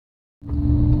There's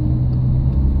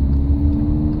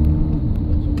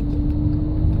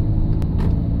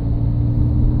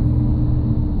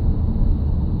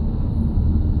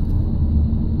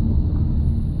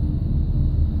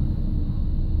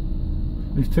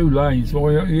 2 lanes,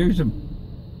 why don't you use them?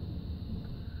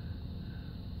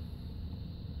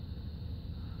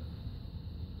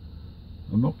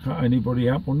 I'm not cutting anybody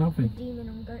up or nothing. Demon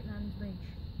on Goatman's Bridge.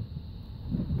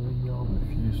 We're in Yarmouth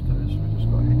Tuesday, so we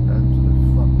just got to head down to the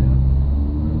front now.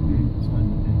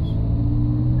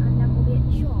 And then we'll be at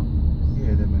the shop.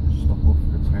 Yeah, then we'll stop off at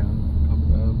the town for a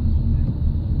couple of hours and then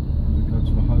we go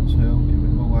to the hotel, get rid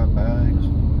of all our bags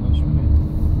and go swimming.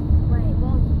 Wait,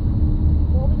 what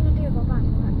are we going to do with our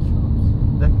bags when we're at the shops?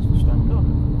 They can stand up.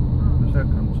 Because they'll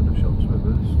come to the shops with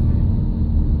us and then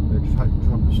they'll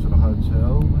drop us to the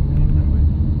hotel and then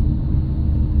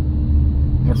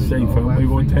That's safe when we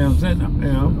want town centre,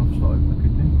 you know.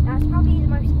 That's probably the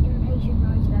most impatient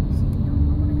road I've ever seen. I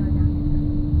want to go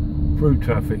down it. Through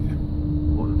traffic.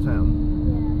 What, the town?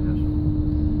 Yeah. Yes.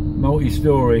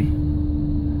 Multi-storey.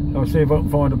 I'll see if I can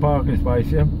find a parking space,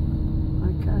 yeah? Okay.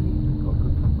 We've got a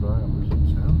good couple of hours in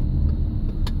town.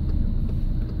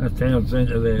 That's town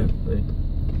centre there. See?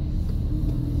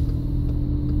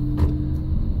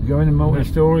 You go in a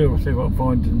multi-storey or see if I can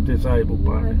find some disabled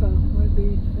parking? Wherever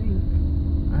you think.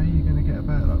 How are you going to get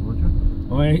about that, Roger?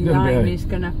 I ain't going to He's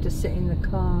going to have to sit in the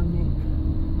car, Nick.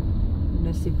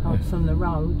 Unless he parks on the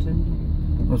road and...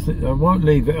 I won't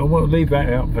leave it. I won't leave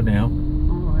that out for now.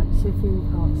 Alright, see if you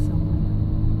can park somewhere.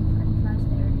 Freddy's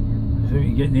there, isn't See if you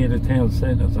can get near the town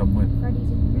centre somewhere. it? Freddy's in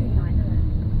the moonlight, isn't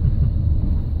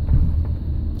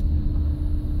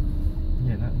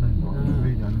Yeah, that moonlight is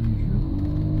really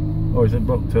unusual. Oh, it's a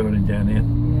block turning down here.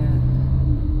 Yeah.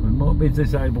 There might be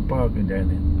disabled parking down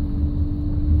here.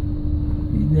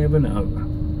 You never know.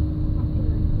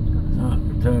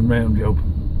 Turn round job.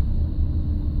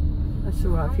 That's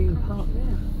alright if you can park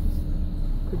there.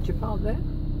 Could you park there?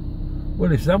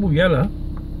 Well, it's double yellow.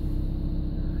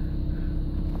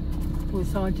 Well,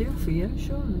 it's ideal for you,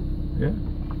 surely. Yeah.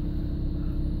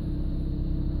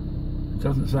 It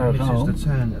doesn't say I This can't. is the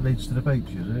town that leads to the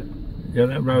beach, is it? Yeah,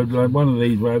 that road, like one of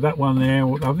these roads. That one there,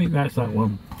 I think that's that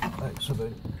one.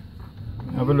 Excellent.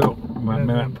 Have a look, my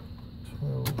map.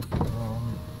 12,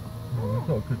 well, we've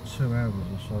got a good 2 hours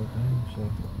or so then, so...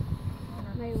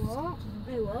 Wait, what?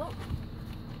 Wait, what?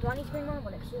 Do I need to bring my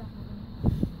wallet?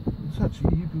 It's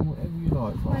actually, you do whatever you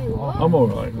like. Wait, what? I'm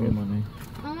alright. Your money.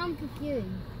 I'm confused.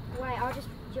 Wait, I'll just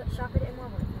shall I put it in my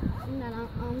wallet? No,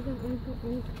 I'm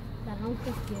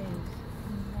confused.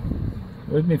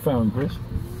 Where's my phone, Chris?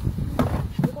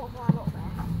 We've got quite a lot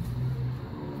there.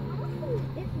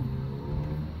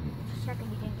 Just checking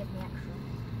you didn't give me extra.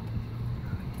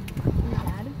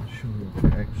 Dad? Sure, you'll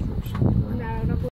get extra or something. No,